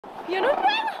Eu não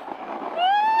quero!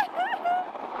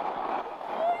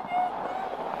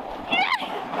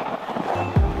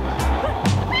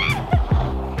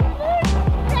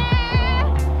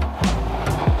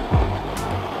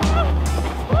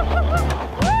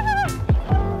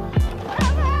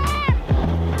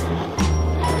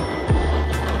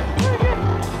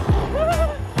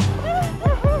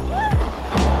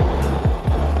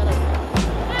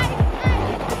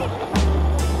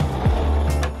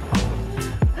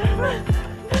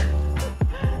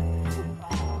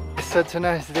 Such a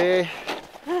nice day.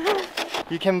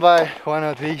 You can buy one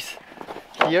of these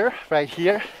here, right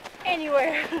here.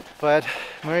 Anywhere. But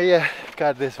Maria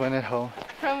got this one at home.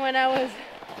 From when I was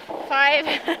 5.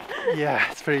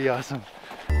 Yeah, it's pretty awesome.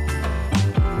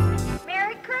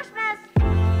 Merry Christmas!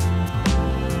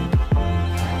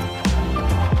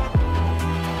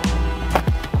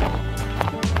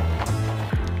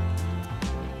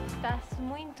 Estás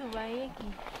muito bem aqui.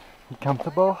 You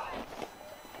comfortable?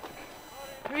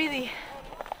 Really,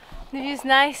 the view is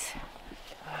nice,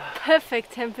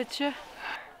 perfect temperature.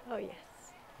 Oh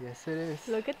yes. Yes it is.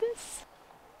 Look at this.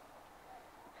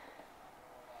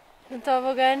 The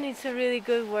toboggan, it's a really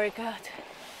good workout.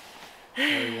 Oh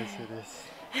yes it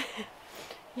is.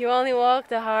 You only walk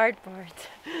the hard part.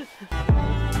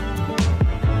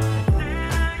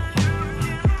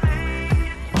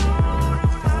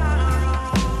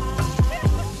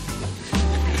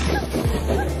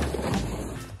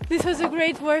 This was a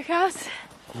great workout.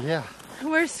 Yeah.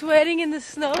 We're sweating in the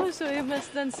snow, so we must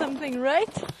have done something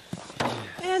right.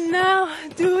 And now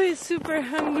Du is super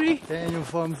hungry. Tenho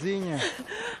fomezinha.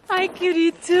 I could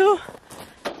eat too.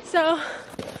 So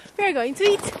we're going to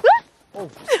eat. Oh.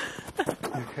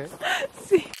 Okay.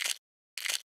 Sim.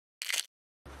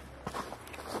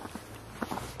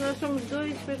 Nós somos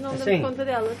dois, depois não damos conta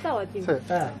dela. Está ótimo. Sim.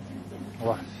 Tá.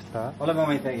 Lá está. Olha a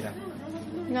mão inteira.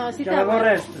 Não, assim Já está leva o bom.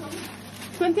 resto.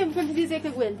 Quanto tempo quantos dias é que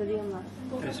aguenta, digam lá?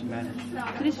 3 semanas.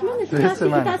 3 semanas? 3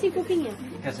 semanas. Está assim pouquinha.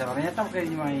 Quer dizer, ela ainda está um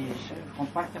bocadinho mais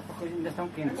compacta porque ainda estão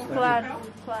quentes. Claro,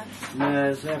 claro.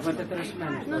 Mas aguenta 3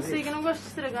 semanas. Não sei, eu não gosto de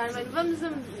estragar, mas vamos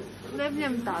a... leve-lhe a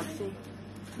metade, sim.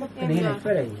 É Menina, melhor.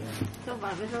 espera aí. Então vá,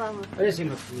 veja lá, amor. Olha assim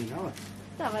uma folhinha, olha.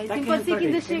 Está bem, Está assim quente, pode ser que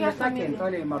ainda está chegue à quente, está família. quente.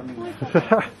 Olha aí, morninha.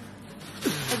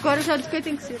 Agora já despeito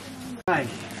tem que ser. Mais.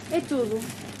 É tudo.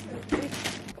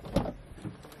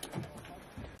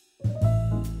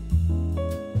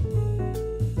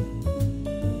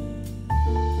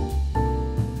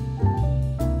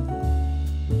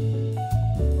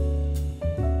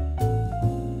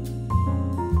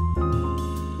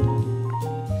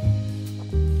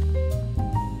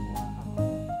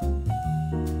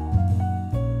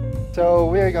 So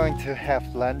we're going to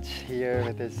have lunch here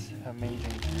with this amazing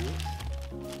view.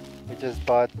 We just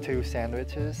bought 2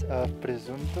 sandwiches of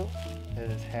presunto,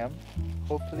 that is ham.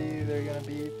 Hopefully they're gonna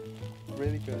be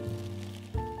really good.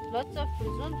 Lots of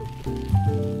presunto.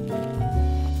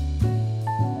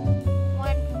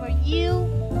 One for you.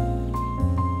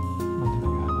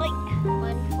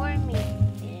 One for me.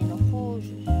 And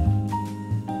refúgios.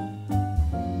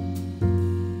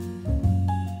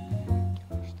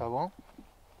 Está bom?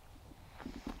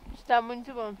 Está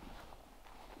muito bom.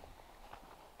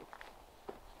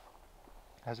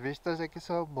 As vistas aqui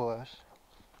são boas.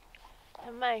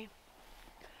 Também.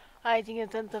 Ai, tinha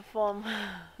tanta fome.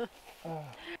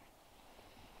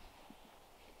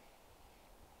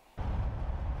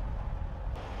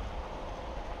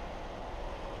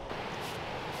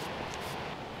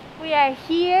 We are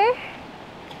here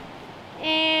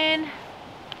in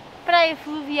Praia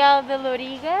fluvial de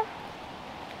Loriga,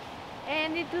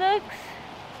 and it looks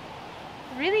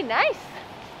really nice.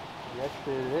 Yes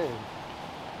it is.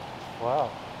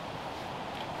 Wow.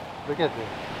 Look at this.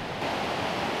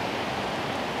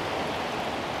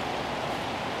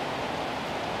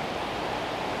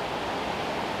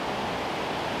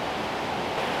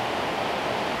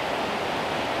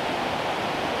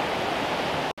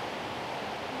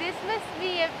 This must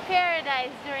be a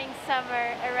paradise during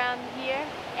summer around here,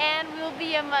 and will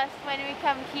be a must when we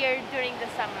come here during the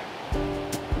summer.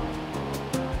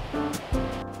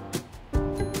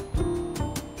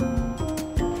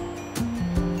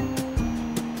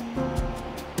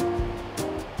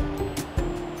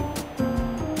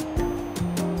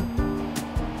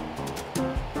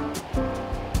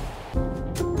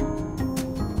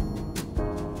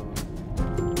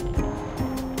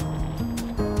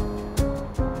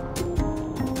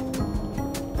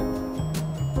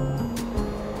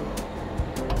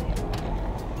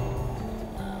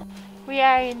 We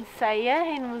are in Seia,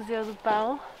 in Museu do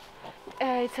Pão.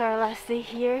 It's our last day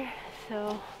here,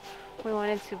 so we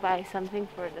wanted to buy something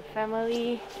for the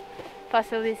family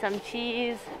possibly some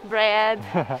cheese, bread,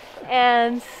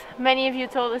 and many of you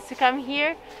told us to come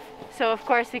here, so of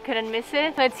course we couldn't miss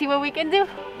it. Let's see what we can do.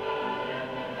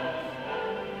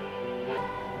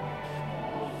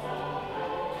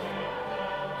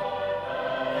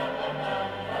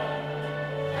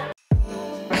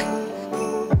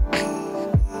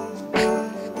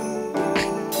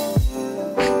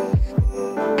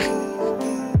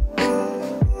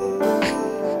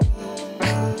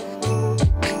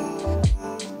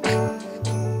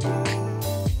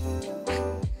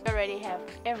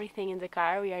 Everything in the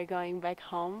car. We are going back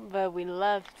home, but we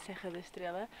loved Serra da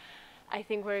Estrela. I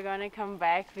think we're gonna come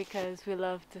back because we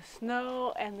love the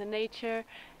snow and the nature,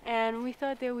 and we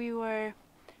thought that we were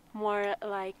more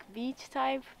like beach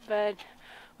type, but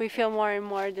we feel more and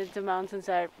more that the mountains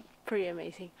are pretty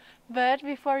amazing. But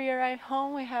before you arrive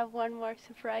home, we have one more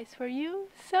surprise for you,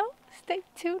 so stay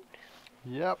tuned.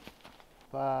 Yep.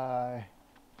 Bye.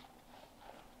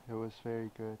 It was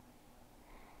very good.